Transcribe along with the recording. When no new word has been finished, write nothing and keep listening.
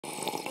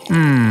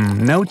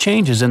No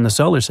changes in the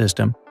solar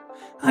system.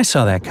 I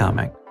saw that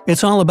coming.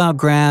 It's all about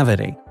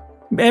gravity.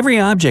 Every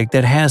object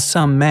that has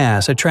some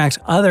mass attracts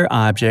other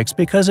objects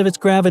because of its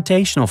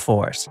gravitational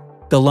force.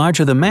 The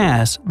larger the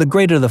mass, the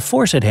greater the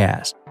force it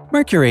has.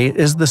 Mercury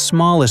is the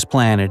smallest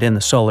planet in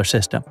the solar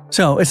system,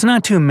 so it's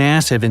not too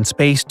massive in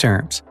space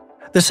terms.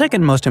 The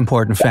second most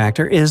important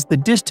factor is the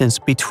distance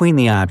between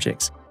the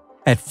objects.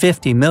 At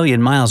 50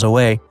 million miles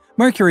away,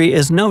 Mercury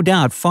is no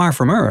doubt far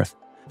from Earth,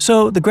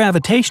 so the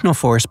gravitational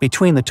force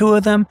between the two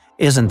of them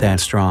isn't that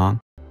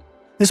strong.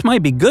 This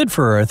might be good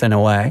for Earth in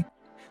a way.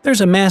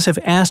 There's a massive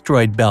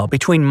asteroid belt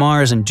between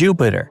Mars and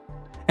Jupiter.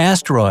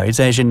 Asteroids,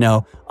 as you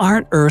know,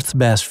 aren't Earth's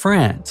best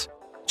friends.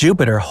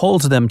 Jupiter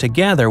holds them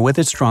together with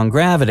its strong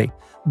gravity,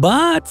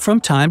 but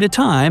from time to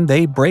time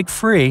they break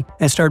free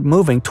and start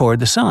moving toward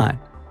the Sun.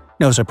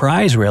 No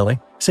surprise really,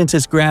 since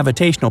its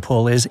gravitational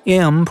pull is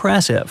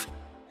impressive.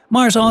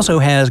 Mars also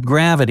has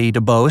gravity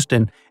to boast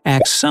and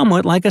acts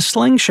somewhat like a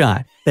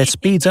slingshot that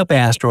speeds up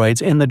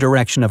asteroids in the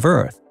direction of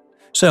Earth.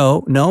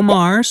 So, no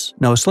Mars,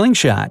 no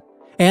slingshot,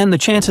 and the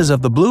chances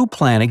of the blue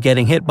planet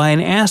getting hit by an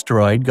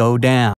asteroid go down.